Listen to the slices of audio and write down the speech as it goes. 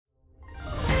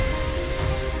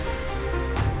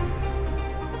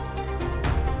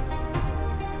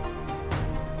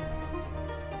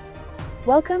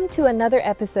Welcome to another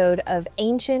episode of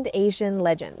Ancient Asian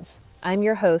Legends. I'm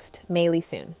your host, Mei Li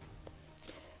Soon.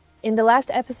 In the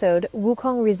last episode,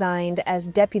 Wukong resigned as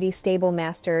deputy stable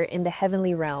master in the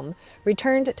heavenly realm,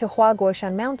 returned to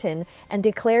Huaguoshan Mountain, and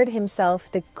declared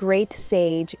himself the great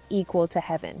sage equal to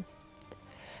heaven.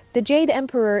 The Jade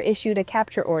Emperor issued a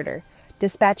capture order,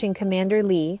 dispatching Commander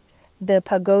Li, the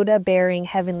Pagoda-Bearing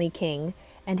Heavenly King,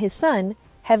 and his son,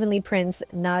 Heavenly Prince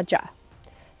Nezha.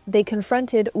 They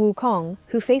confronted Wukong,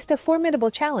 who faced a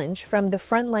formidable challenge from the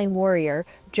frontline warrior,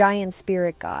 Giant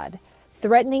Spirit God,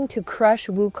 threatening to crush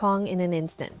Wukong in an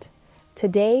instant.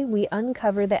 Today, we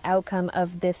uncover the outcome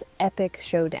of this epic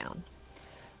showdown.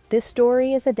 This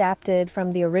story is adapted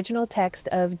from the original text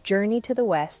of Journey to the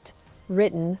West,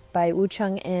 written by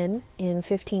Wukong in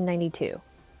 1592.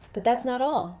 But that's not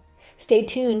all. Stay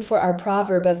tuned for our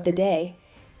proverb of the day,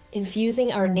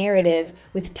 infusing our narrative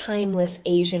with timeless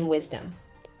Asian wisdom.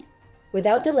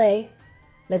 Without delay,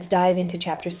 let's dive into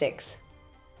Chapter 6.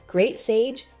 Great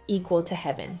Sage Equal to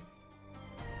Heaven.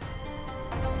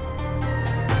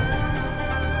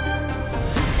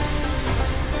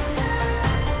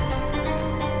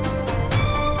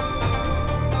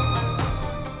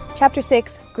 Chapter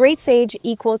 6, Great Sage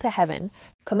Equal to Heaven.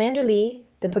 Commander Li,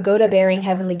 the Pagoda-Bearing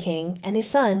Heavenly King, and his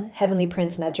son, Heavenly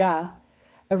Prince Nezha,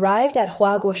 arrived at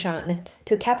Huaguoshan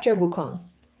to capture Wukong.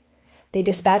 They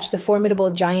dispatched the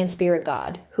formidable Giant Spirit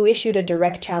God, who issued a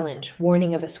direct challenge,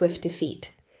 warning of a swift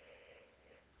defeat.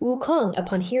 Wukong,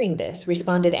 upon hearing this,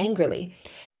 responded angrily.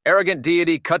 Arrogant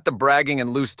deity, cut the bragging and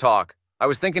loose talk. I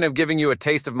was thinking of giving you a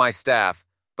taste of my staff,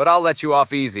 but I'll let you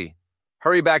off easy.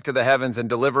 Hurry back to the heavens and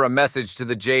deliver a message to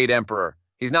the Jade Emperor.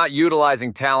 He's not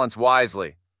utilizing talents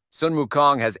wisely. Sun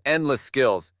Wukong has endless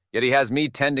skills, yet he has me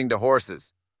tending to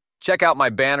horses. Check out my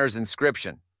banner's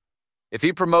inscription. If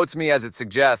he promotes me as it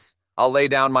suggests, I'll lay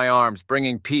down my arms,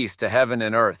 bringing peace to heaven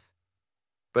and earth.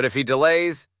 But if he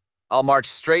delays, I'll march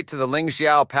straight to the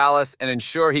Lingxiao Palace and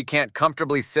ensure he can't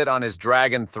comfortably sit on his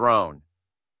dragon throne.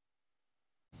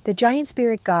 The Giant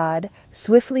Spirit God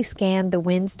swiftly scanned the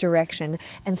wind's direction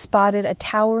and spotted a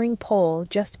towering pole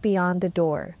just beyond the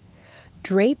door.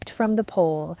 Draped from the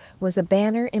pole was a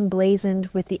banner emblazoned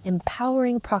with the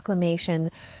empowering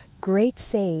proclamation, "Great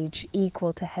Sage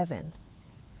Equal to Heaven."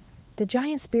 The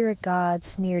Giant Spirit God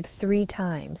sneered 3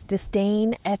 times,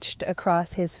 disdain etched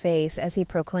across his face as he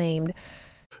proclaimed,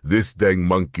 "This dang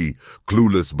monkey,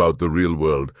 clueless about the real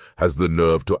world, has the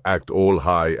nerve to act all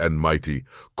high and mighty,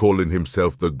 calling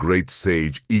himself the great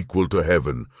sage equal to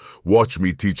heaven. Watch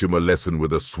me teach him a lesson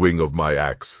with a swing of my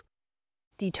axe."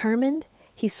 Determined,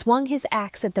 he swung his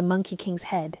axe at the Monkey King's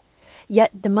head.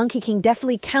 Yet the Monkey King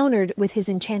deftly countered with his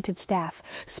enchanted staff,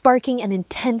 sparking an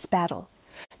intense battle.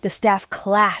 The staff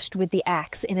clashed with the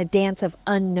axe in a dance of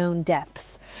unknown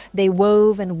depths. They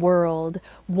wove and whirled,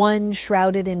 one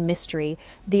shrouded in mystery,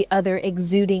 the other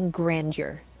exuding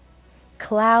grandeur.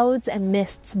 Clouds and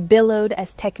mists billowed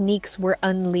as techniques were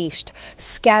unleashed,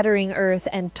 scattering earth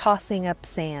and tossing up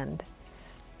sand.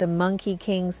 The Monkey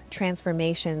King's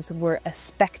transformations were a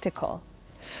spectacle.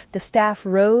 The staff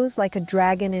rose like a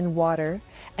dragon in water,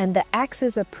 and the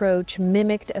axe's approach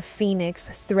mimicked a phoenix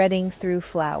threading through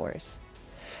flowers.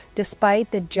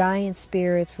 Despite the giant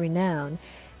spirit's renown,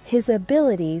 his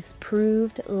abilities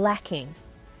proved lacking.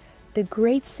 The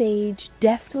great sage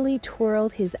deftly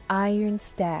twirled his iron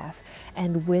staff,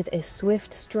 and with a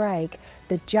swift strike,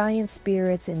 the giant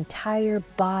spirit's entire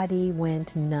body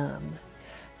went numb.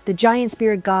 The Giant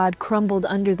Spirit God crumbled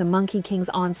under the Monkey King's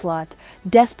onslaught,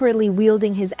 desperately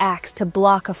wielding his axe to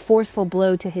block a forceful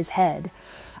blow to his head.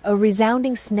 A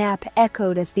resounding snap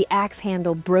echoed as the axe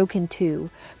handle broke in two,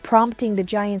 prompting the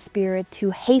giant spirit to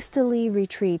hastily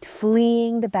retreat,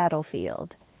 fleeing the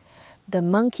battlefield. The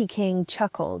Monkey King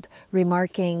chuckled,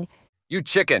 remarking, "You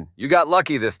chicken, you got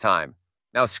lucky this time.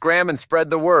 Now scram and spread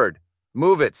the word.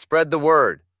 Move it, spread the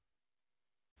word."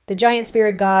 The Giant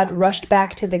Spirit God rushed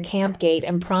back to the camp gate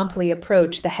and promptly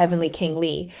approached the Heavenly King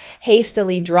Li,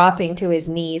 hastily dropping to his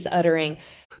knees, uttering,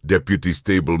 "Deputy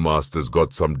Stable Master's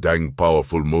got some dang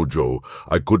powerful mojo.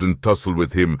 I couldn't tussle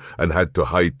with him and had to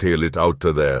hightail it out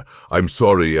to there. I'm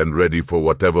sorry and ready for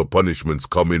whatever punishments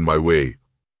come in my way."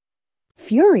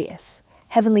 Furious,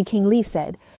 Heavenly King Li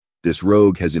said, "This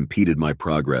rogue has impeded my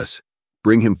progress.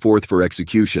 Bring him forth for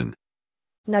execution."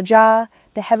 Nezha,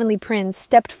 the Heavenly Prince,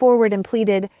 stepped forward and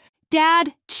pleaded,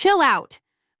 "Dad, chill out.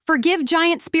 Forgive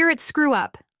Giant Spirit's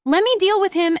screw-up. Let me deal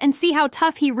with him and see how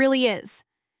tough he really is."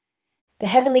 The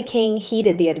Heavenly King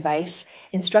heeded the advice,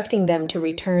 instructing them to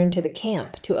return to the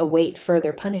camp to await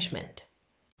further punishment.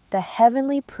 The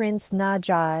Heavenly Prince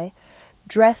Nezha,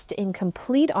 dressed in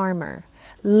complete armor,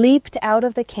 leaped out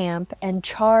of the camp and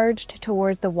charged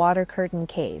towards the water curtain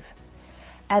cave.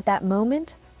 At that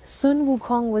moment, Sun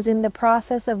Wukong was in the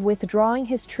process of withdrawing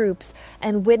his troops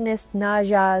and witnessed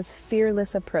Nezha's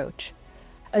fearless approach.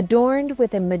 Adorned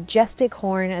with a majestic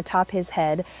horn atop his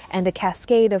head and a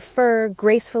cascade of fur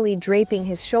gracefully draping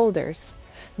his shoulders,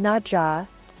 Nezha,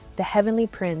 the heavenly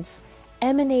prince,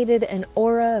 emanated an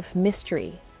aura of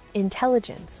mystery,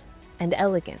 intelligence, and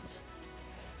elegance.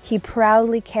 He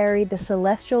proudly carried the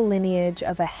celestial lineage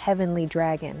of a heavenly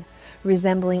dragon,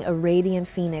 resembling a radiant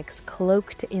phoenix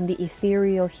cloaked in the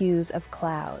ethereal hues of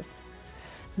clouds.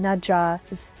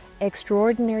 Nezha's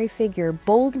extraordinary figure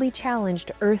boldly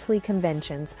challenged earthly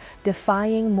conventions,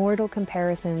 defying mortal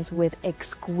comparisons with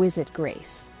exquisite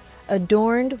grace.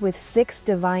 Adorned with 6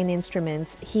 divine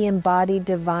instruments, he embodied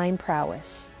divine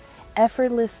prowess,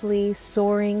 effortlessly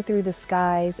soaring through the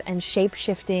skies and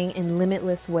shape-shifting in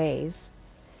limitless ways.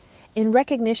 In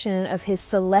recognition of his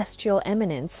celestial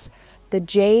eminence, the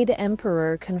Jade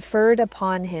Emperor conferred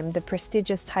upon him the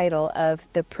prestigious title of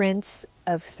the Prince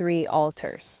of 3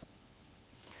 Altars.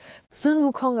 Sun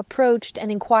Wukong approached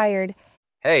and inquired,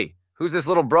 "Hey, who's this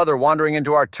little brother wandering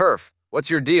into our turf? What's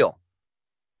your deal?"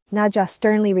 Nezha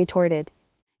sternly retorted,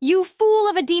 You fool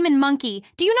of a demon monkey!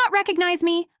 Do you not recognize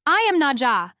me? I am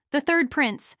Nezha, the 3rd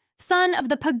prince, son of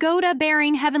the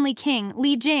Pagoda-Bearing Heavenly King,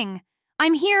 Li Jing.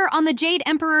 I'm here on the Jade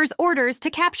Emperor's orders to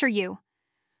capture you.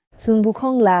 Sun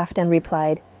Wukong laughed and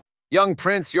replied, "Young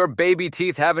prince, your baby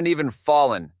teeth haven't even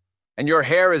fallen, and your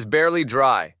hair is barely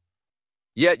dry.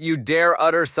 Yet you dare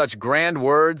utter such grand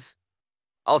words?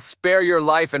 I'll spare your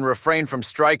life and refrain from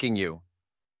striking you.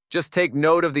 Just take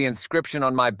note of the inscription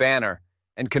on my banner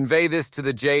and convey this to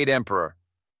the Jade Emperor.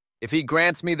 If he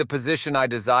grants me the position I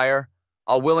desire,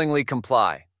 I'll willingly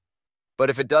comply. But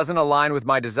if it doesn't align with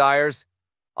my desires,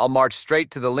 I'll march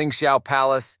straight to the Lingxiao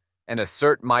Palace and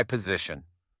assert my position."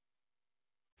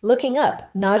 Looking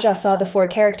up, Nezha saw the 4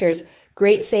 characters,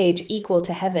 Great Sage equal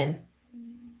to heaven.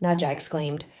 Nezha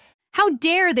exclaimed, How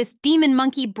dare this demon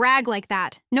monkey brag like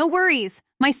that? No worries.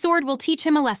 My sword will teach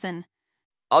him a lesson.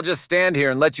 "I'll just stand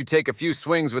here and let you take a few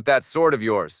swings with that sword of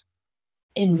yours."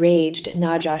 Enraged,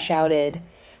 Nezha shouted,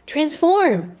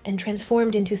 "Transform!" and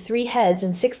transformed into 3 heads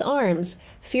and 6 arms,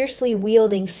 fiercely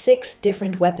wielding 6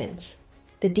 different weapons.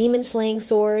 The demon-slaying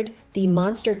sword, the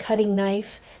monster-cutting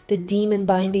knife, the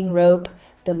demon-binding rope,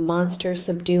 the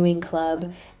monster-subduing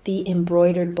club, the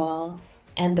embroidered ball,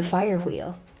 and the fire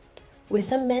wheel.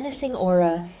 With a menacing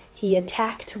aura, he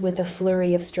attacked with a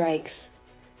flurry of strikes.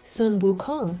 Sun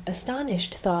Wukong,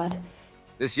 astonished, thought,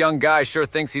 "This young guy sure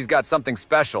thinks he's got something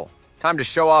special. Time to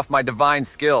show off my divine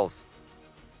skills."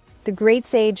 The great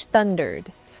sage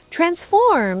thundered,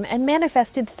 "Transform!" and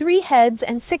manifested 3 heads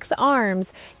and 6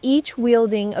 arms, each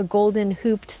wielding a golden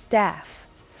hooped staff.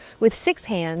 With 6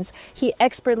 hands, he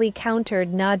expertly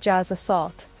countered Nezha's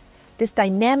assault. This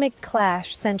dynamic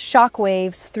clash sent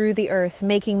shockwaves through the earth,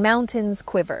 making mountains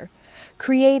quiver,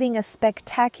 creating a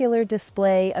spectacular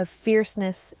display of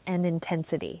fierceness and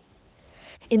intensity.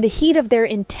 In the heat of their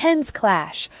intense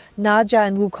clash, Nezha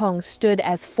and Wukong stood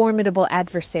as formidable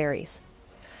adversaries.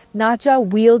 Nezha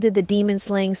wielded the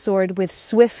demon-slaying sword with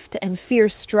swift and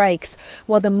fierce strikes,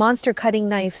 while the monster-cutting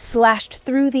knife slashed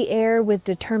through the air with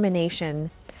determination.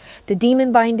 The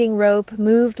demon-binding rope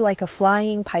moved like a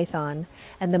flying python,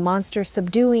 and the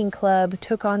monster-subduing club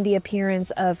took on the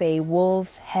appearance of a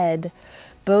wolf's head,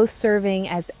 both serving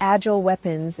as agile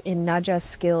weapons in Nezha's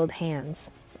skilled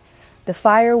hands. The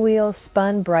fire wheel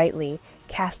spun brightly,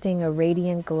 casting a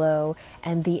radiant glow,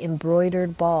 and the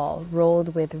embroidered ball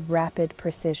rolled with rapid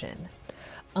precision.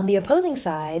 On the opposing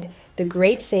side, the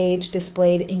great sage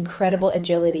displayed incredible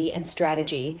agility and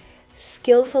strategy,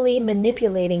 skillfully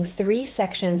manipulating 3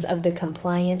 sections of the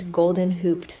compliant golden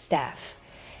hooped staff.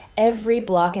 Every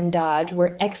block and dodge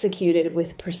were executed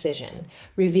with precision,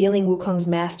 revealing Wukong's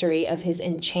mastery of his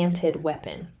enchanted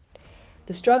weapon.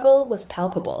 The struggle was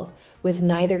palpable, with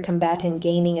neither combatant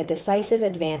gaining a decisive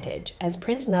advantage, as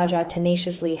Prince Nezha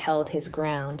tenaciously held his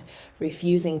ground,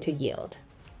 refusing to yield.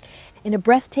 In a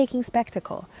breathtaking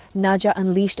spectacle, Nezha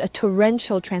unleashed a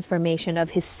torrential transformation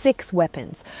of his 6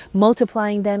 weapons,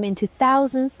 multiplying them into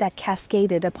thousands that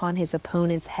cascaded upon his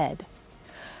opponent's head.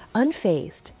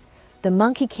 Unfazed, the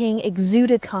Monkey King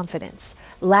exuded confidence,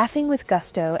 laughing with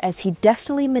gusto as he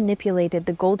deftly manipulated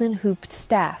the golden hooped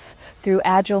staff through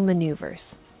agile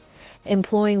maneuvers.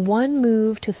 Employing 1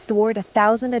 move to thwart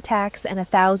 1,000 attacks and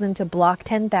 1,000 to block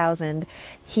 10,000,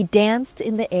 he danced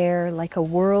in the air like a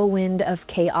whirlwind of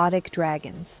chaotic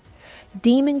dragons.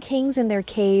 Demon kings in their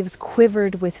caves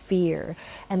quivered with fear,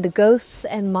 and the ghosts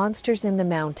and monsters in the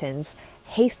mountains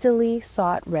hastily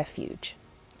sought refuge.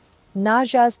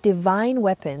 Nezha's divine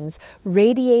weapons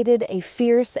radiated a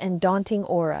fierce and daunting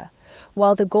aura,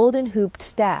 while the golden-hooped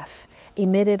staff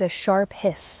emitted a sharp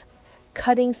hiss,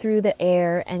 cutting through the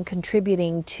air and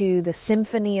contributing to the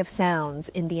symphony of sounds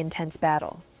in the intense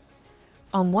battle.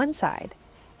 On one side,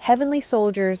 heavenly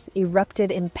soldiers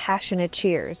erupted in passionate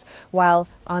cheers, while,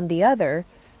 on the other,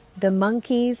 the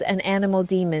monkeys and animal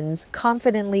demons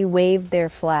confidently waved their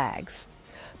flags.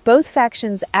 Both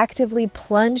factions actively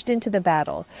plunged into the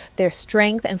battle, their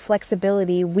strength and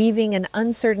flexibility weaving an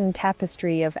uncertain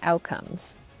tapestry of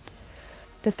outcomes.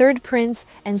 The third prince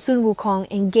and Sun Wukong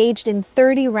engaged in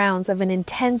 30 rounds of an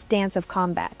intense dance of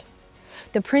combat.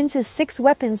 The prince's 6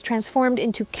 weapons transformed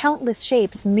into countless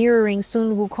shapes mirroring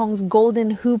Sun Wukong's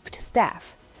golden-hooped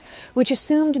staff, which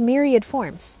assumed myriad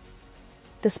forms.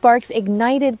 The sparks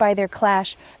ignited by their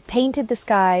clash painted the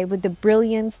sky with the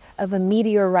brilliance of a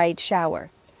meteorite shower,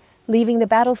 leaving the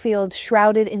battlefield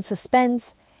shrouded in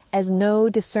suspense as no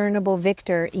discernible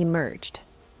victor emerged.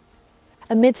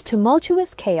 Amidst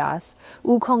tumultuous chaos,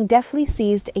 Wukong deftly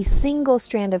seized a single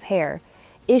strand of hair,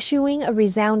 issuing a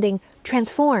resounding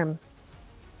 "transform."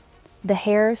 The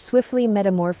hair swiftly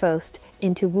metamorphosed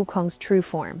into Wukong's true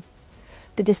form.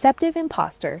 The deceptive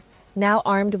impostor, now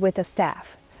armed with a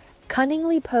staff,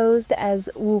 cunningly posed as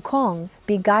Wukong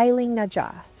beguiling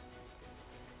Nezha.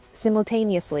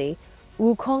 Simultaneously,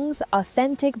 Wukong's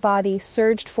authentic body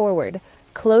surged forward,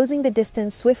 closing the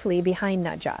distance swiftly behind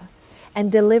Nezha,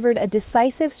 and delivered a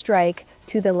decisive strike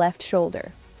to the left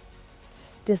shoulder.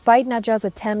 Despite Nezha's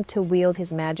attempt to wield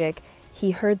his magic,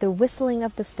 he heard the whistling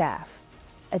of the staff,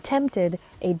 attempted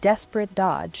a desperate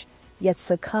dodge, yet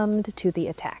succumbed to the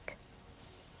attack.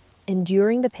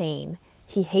 Enduring the pain,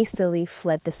 he hastily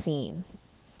fled the scene.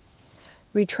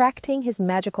 Retracting his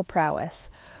magical prowess,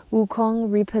 Wukong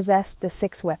repossessed the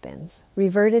 6 weapons,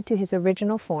 reverted to his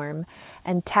original form,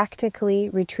 and tactically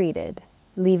retreated,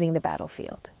 leaving the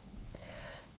battlefield.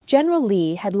 General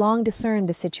Li had long discerned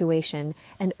the situation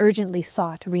and urgently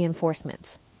sought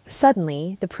reinforcements.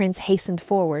 Suddenly, the prince hastened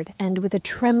forward and, with a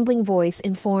trembling voice,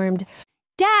 informed,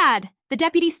 Dad, the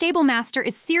deputy stable master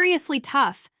is seriously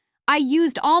tough. I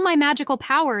used all my magical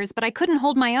powers, but I couldn't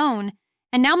hold my own,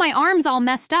 and now my arm's all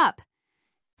messed up.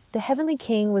 The Heavenly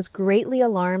King was greatly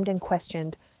alarmed and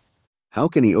questioned, How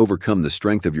can he overcome the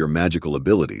strength of your magical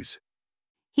abilities?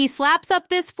 He slaps up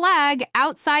this flag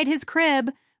outside his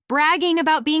crib, bragging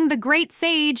about being the great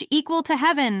sage equal to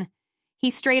heaven. He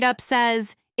straight up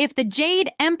says, if the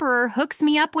Jade Emperor hooks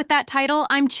me up with that title,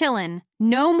 I'm chillin'.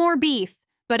 No more beef.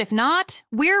 But if not,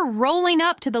 we're rolling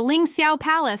up to the Ling Xiao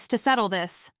Palace to settle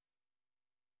this.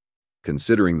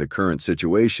 Considering the current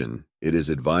situation, it is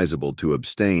advisable to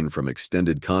abstain from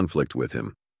extended conflict with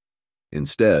him.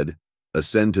 Instead,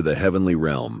 ascend to the heavenly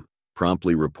realm,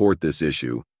 promptly report this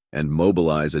issue, and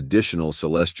mobilize additional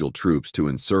celestial troops to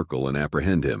encircle and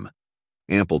apprehend him.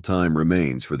 Ample time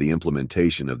remains for the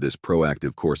implementation of this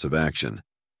proactive course of action.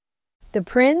 The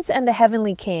prince and the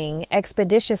Heavenly King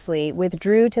expeditiously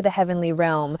withdrew to the heavenly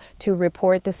realm to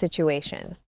report the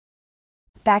situation.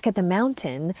 Back at the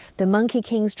mountain, the Monkey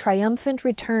King's triumphant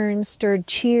return stirred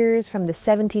cheers from the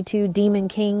 72 demon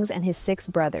kings and his 6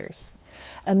 brothers.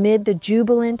 Amid the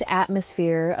jubilant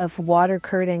atmosphere of Water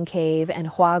Curtain Cave and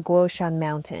Hua Guoshan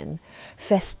Mountain,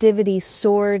 festivity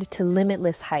soared to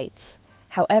limitless heights.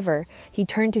 However, he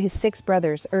turned to his 6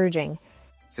 brothers, urging,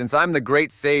 Since I'm the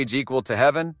great sage equal to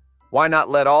heaven, why not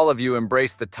let all of you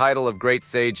embrace the title of great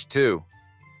sage too?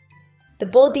 The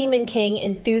Bull Demon King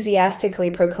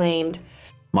enthusiastically proclaimed,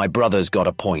 My brother's got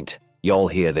a point. Y'all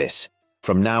hear this.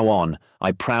 From now on,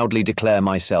 I proudly declare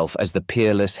myself as the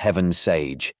peerless heaven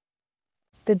sage.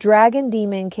 The Dragon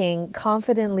Demon King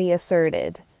confidently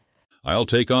asserted, I'll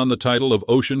take on the title of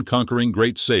ocean-conquering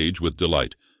great sage with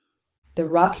delight. The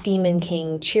Rock Demon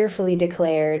King cheerfully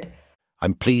declared,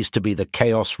 I'm pleased to be the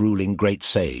chaos-ruling great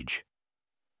sage.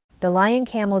 The Lion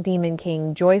Camel Demon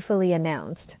King joyfully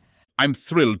announced, I'm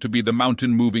thrilled to be the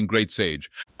mountain-moving great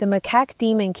sage. The Macaque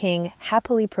Demon King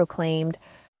happily proclaimed,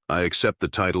 I accept the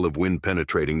title of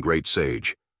wind-penetrating great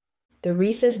sage. The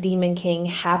Rhesus Demon King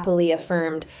happily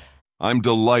affirmed, I'm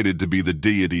delighted to be the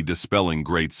deity-dispelling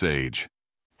great sage.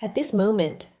 At this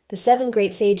moment, the 7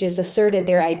 great sages asserted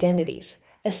their identities,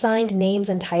 assigned names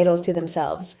and titles to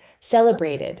themselves,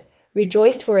 celebrated,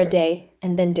 rejoiced for a day,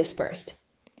 and then dispersed.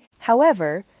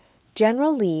 However,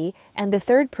 General Li and the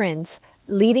third prince,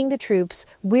 leading the troops,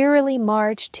 wearily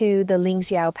marched to the Ling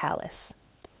Xiao Palace.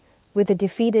 With a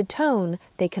defeated tone,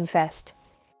 they confessed,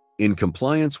 In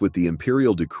compliance with the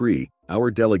imperial decree,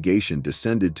 our delegation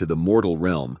descended to the mortal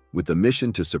realm with the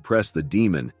mission to suppress the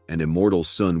demon and immortal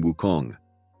Sun Wukong.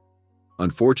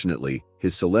 Unfortunately,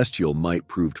 his celestial might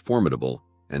proved formidable,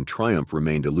 and triumph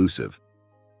remained elusive.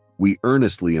 We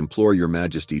earnestly implore your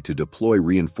majesty to deploy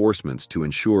reinforcements to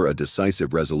ensure a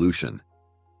decisive resolution.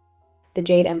 The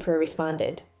Jade Emperor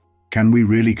responded. Can we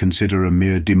really consider a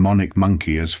mere demonic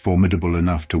monkey as formidable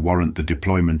enough to warrant the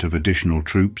deployment of additional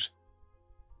troops?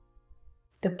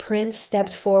 The prince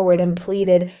stepped forward and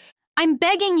pleaded, I'm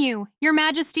begging you, your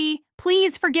majesty,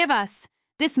 please forgive us.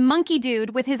 This monkey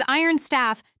dude with his iron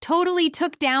staff totally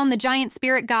took down the giant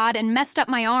spirit god and messed up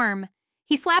my arm.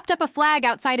 He slapped up a flag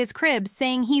outside his crib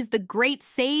saying he's the great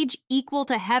sage equal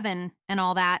to heaven and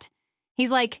all that. He's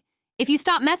like, if you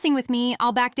stop messing with me,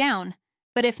 I'll back down.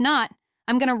 But if not,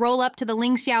 I'm gonna roll up to the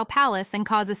Lingxiao Palace and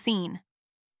cause a scene.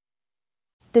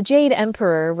 The Jade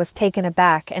Emperor was taken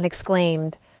aback and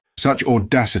exclaimed, Such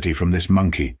audacity from this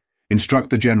monkey. Instruct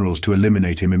the generals to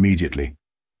eliminate him immediately.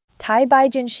 Tai Bai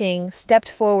Jinxing stepped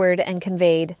forward and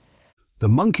conveyed, The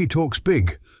monkey talks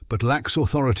big, but lacks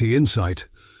authority insight.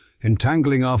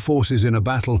 Entangling our forces in a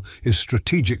battle is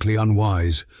strategically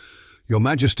unwise. Your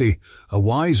Majesty, a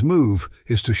wise move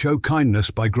is to show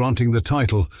kindness by granting the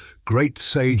title Great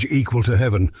Sage Equal to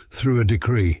Heaven through a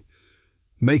decree.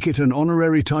 Make it an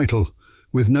honorary title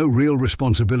with no real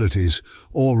responsibilities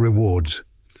or rewards.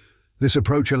 This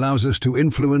approach allows us to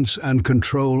influence and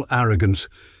control arrogance,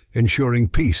 ensuring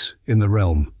peace in the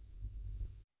realm.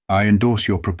 I endorse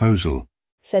your proposal,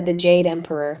 said the Jade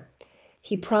Emperor.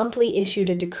 He promptly issued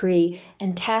a decree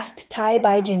and tasked Tai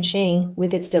Bai Jinxing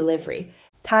with its delivery.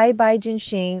 Tai Bai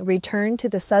Jinxing returned to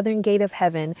the southern gate of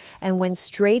heaven and went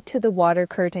straight to the Water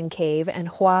Curtain Cave and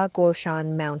Hua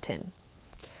Guoshan Mountain.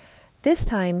 This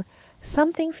time,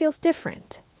 something feels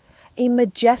different. A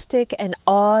majestic and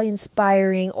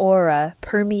awe-inspiring aura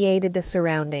permeated the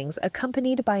surroundings,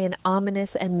 accompanied by an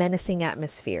ominous and menacing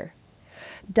atmosphere.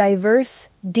 Diverse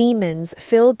demons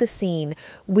filled the scene,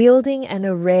 wielding an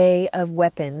array of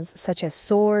weapons such as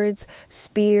swords,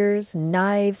 spears,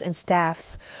 knives, and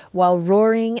staffs, while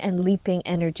roaring and leaping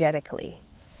energetically.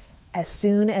 As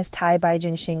soon as Tai Bai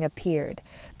Jinxing appeared,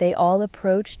 they all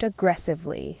approached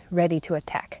aggressively, ready to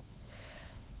attack.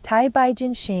 Tai Bai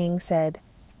Jinxing said,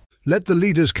 Let the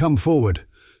leaders come forward.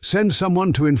 Send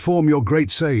someone to inform your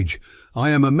great sage.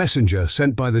 I am a messenger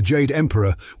sent by the Jade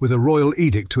Emperor with a royal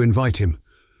edict to invite him.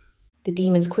 The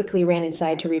demons quickly ran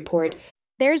inside to report,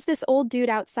 There's this old dude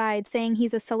outside saying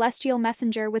he's a celestial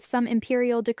messenger with some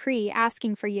imperial decree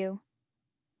asking for you.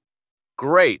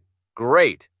 Great,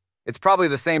 great. It's probably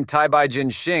the same Tai Bai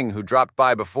Jinxing who dropped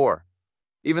by before.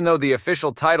 Even though the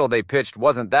official title they pitched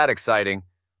wasn't that exciting,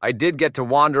 I did get to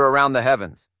wander around the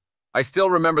heavens. I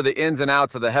still remember the ins and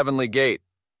outs of the Heavenly Gate.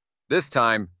 This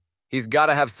time, he's got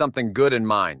to have something good in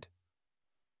mind.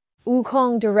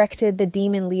 Wukong directed the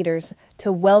demon leaders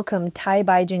to welcome Tai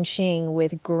Bai Jinxing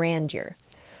with grandeur.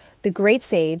 The great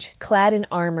sage, clad in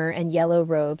armor and yellow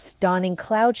robes, donning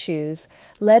cloud shoes,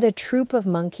 led a troop of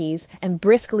monkeys and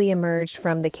briskly emerged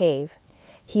from the cave.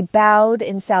 He bowed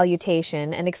in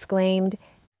salutation and exclaimed,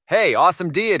 Hey,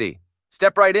 awesome deity!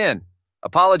 Step right in.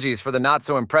 Apologies for the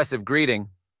not-so-impressive greeting.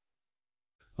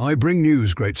 I bring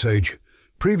news, great sage.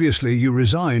 Previously, you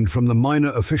resigned from the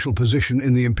minor official position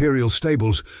in the imperial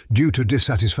stables due to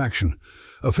dissatisfaction.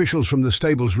 Officials from the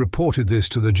stables reported this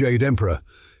to the Jade Emperor.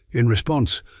 In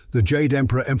response, the Jade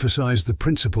Emperor emphasized the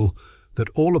principle that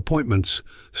all appointments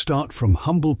start from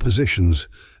humble positions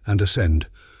and ascend,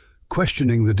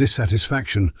 questioning the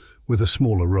dissatisfaction with a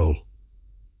smaller role.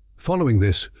 Following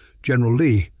this, General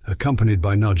Li, accompanied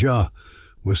by Nezha,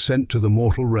 was sent to the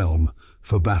mortal realm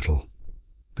for battle.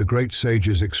 The great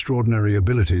sage's extraordinary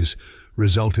abilities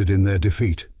resulted in their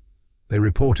defeat. They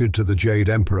reported to the Jade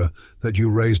Emperor that you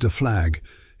raised a flag,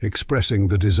 expressing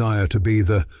the desire to be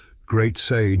the great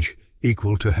sage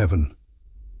equal to heaven.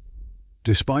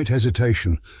 Despite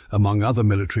hesitation among other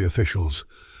military officials,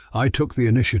 I took the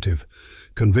initiative,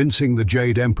 convincing the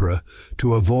Jade Emperor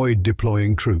to avoid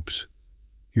deploying troops.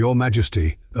 Your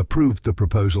Majesty approved the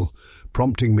proposal,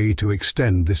 prompting me to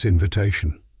extend this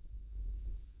invitation.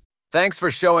 Thanks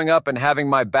for showing up and having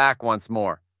my back once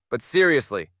more. But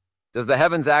seriously, does the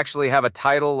heavens actually have a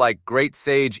title like Great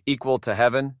Sage Equal to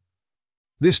Heaven?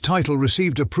 This title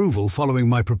received approval following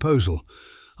my proposal.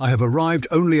 I have arrived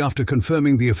only after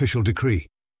confirming the official decree.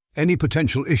 Any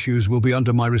potential issues will be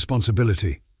under my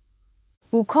responsibility.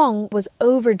 Wukong was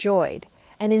overjoyed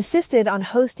and insisted on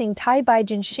hosting Tai Bai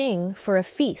Jinxing for a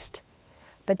feast.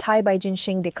 But Tai Bai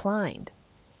Jinxing declined.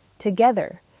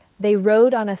 Together, they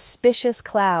rode on auspicious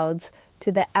clouds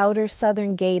to the outer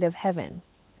southern gate of heaven.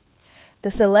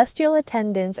 The celestial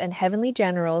attendants and heavenly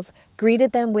generals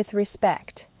greeted them with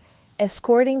respect,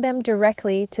 escorting them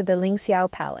directly to the Lingxiao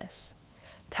Palace.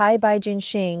 Tai Bai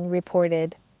Jinxing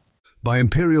reported, By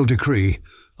imperial decree,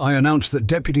 I announce that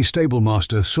Deputy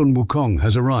Stablemaster Sun Wukong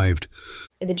has arrived.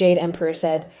 The Jade Emperor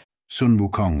said, Sun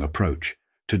Wukong, approach.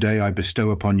 Today I bestow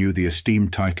upon you the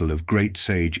esteemed title of Great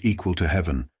Sage equal to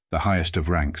heaven, the highest of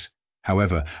ranks.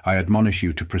 However, I admonish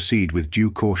you to proceed with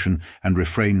due caution and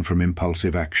refrain from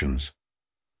impulsive actions.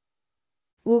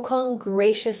 Wukong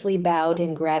graciously bowed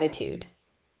in gratitude.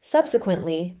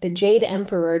 Subsequently, the Jade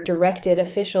Emperor directed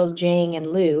officials Zhang and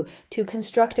Lu to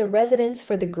construct a residence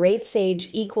for the Great Sage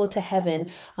equal to heaven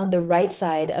on the right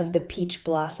side of the Peach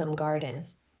Blossom Garden.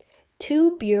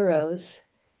 2 bureaus,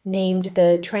 named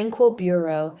the Tranquil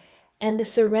Bureau and the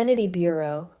Serenity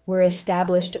Bureau, were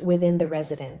established within the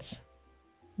residence.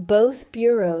 Both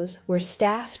bureaus were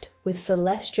staffed with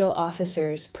celestial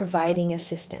officers providing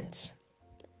assistance.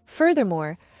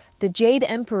 Furthermore, the Jade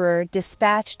Emperor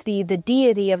dispatched the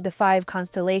deity of the 5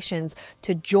 constellations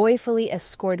to joyfully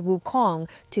escort Wukong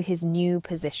to his new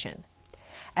position.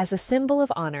 As a symbol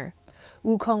of honor,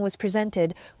 Wukong was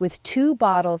presented with 2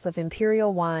 bottles of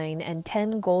imperial wine and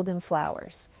 10 golden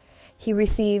flowers. He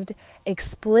received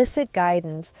explicit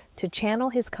guidance to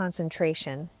channel his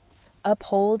concentration,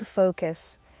 uphold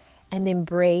focus, and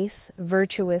embrace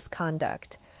virtuous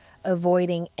conduct,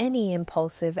 avoiding any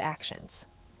impulsive actions.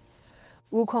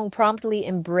 Wukong promptly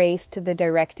embraced the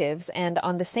directives and,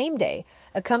 on the same day,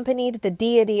 accompanied the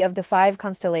deity of the 5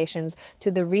 constellations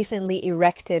to the recently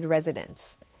erected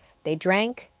residence. They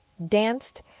drank,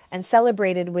 danced, and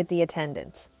celebrated with the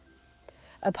attendants.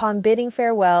 Upon bidding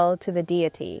farewell to the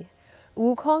deity,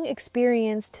 Wukong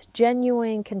experienced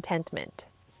genuine contentment.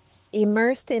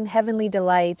 Immersed in heavenly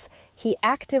delights, he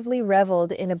actively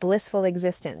reveled in a blissful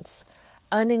existence,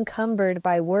 unencumbered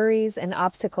by worries and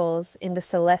obstacles in the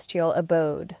celestial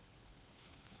abode.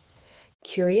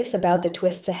 Curious about the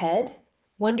twists ahead?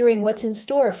 Wondering what's in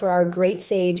store for our great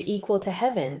sage equal to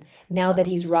heaven now that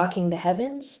he's rocking the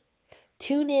heavens?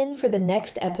 Tune in for the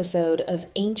next episode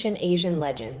of Ancient Asian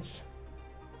Legends.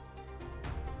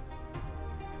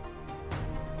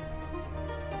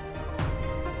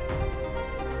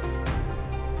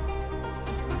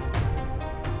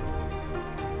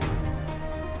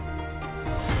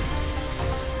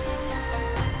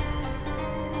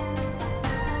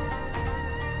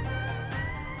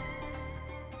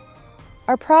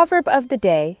 Our proverb of the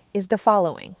day is the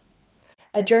following.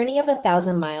 A journey of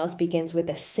 1,000 miles begins with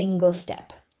a single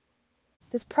step.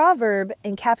 This proverb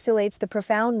encapsulates the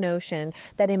profound notion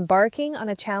that embarking on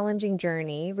a challenging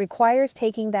journey requires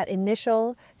taking that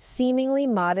initial, seemingly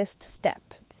modest step.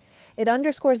 It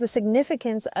underscores the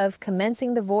significance of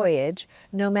commencing the voyage,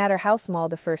 no matter how small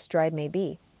the first stride may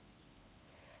be.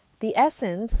 The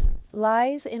essence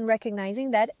lies in recognizing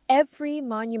that every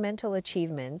monumental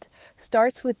achievement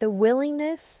starts with the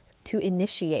willingness to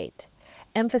initiate,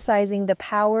 emphasizing the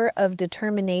power of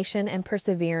determination and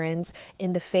perseverance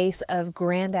in the face of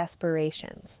grand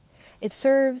aspirations. It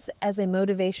serves as a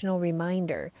motivational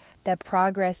reminder that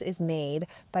progress is made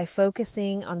by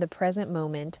focusing on the present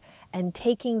moment and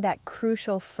taking that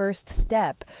crucial first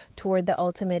step toward the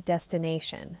ultimate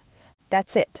destination.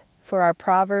 That's it for our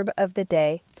proverb of the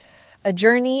day. A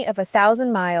journey of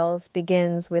 1,000 miles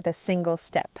begins with a single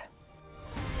step.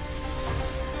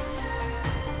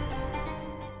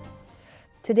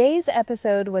 Today's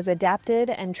episode was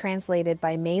adapted and translated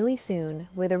by Mei Li Soon,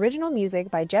 with original music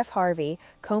by Jeff Harvey,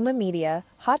 Coma Media,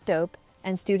 Hot Dope,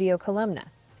 and Studio Columna.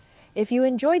 If you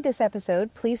enjoyed this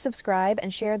episode, please subscribe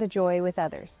and share the joy with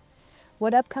others.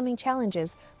 What upcoming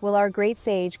challenges will our great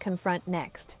sage confront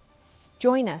next?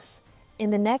 Join us in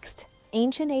the next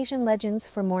Ancient Asian Legends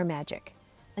for more magic.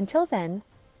 Until then,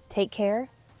 take care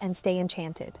and stay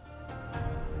enchanted.